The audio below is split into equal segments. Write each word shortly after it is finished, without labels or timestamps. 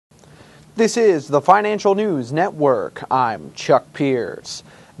This is the Financial News Network. I'm Chuck Pierce.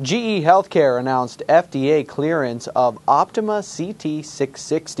 GE Healthcare announced FDA clearance of Optima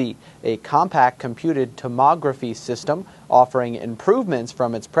CT660, a compact computed tomography system offering improvements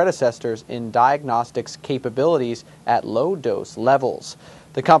from its predecessors in diagnostics capabilities at low dose levels.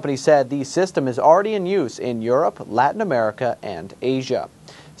 The company said the system is already in use in Europe, Latin America, and Asia.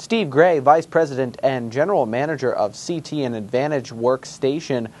 Steve Gray, Vice President and General Manager of CT and Advantage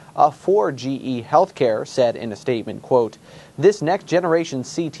Workstation for GE Healthcare, said in a statement, quote, "This next-generation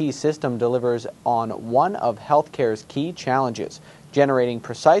CT system delivers on one of healthcare's key challenges, generating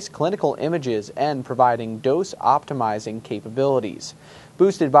precise clinical images and providing dose-optimizing capabilities.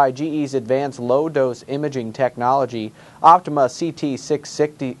 Boosted by GE's advanced low-dose imaging technology, Optima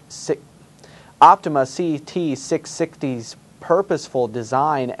CT660's purposeful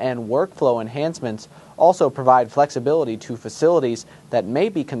design and workflow enhancements also provide flexibility to facilities that may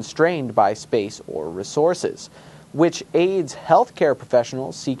be constrained by space or resources, which aids healthcare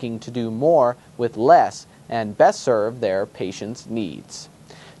professionals seeking to do more with less and best serve their patients' needs."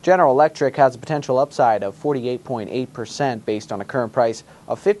 General Electric has a potential upside of 48.8% based on a current price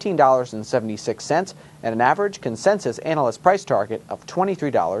of $15.76 and an average consensus analyst price target of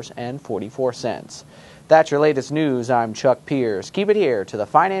 $23.44. That's your latest news. I'm Chuck Pierce. Keep it here to the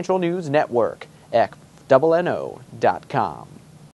Financial News Network, FNNO.com.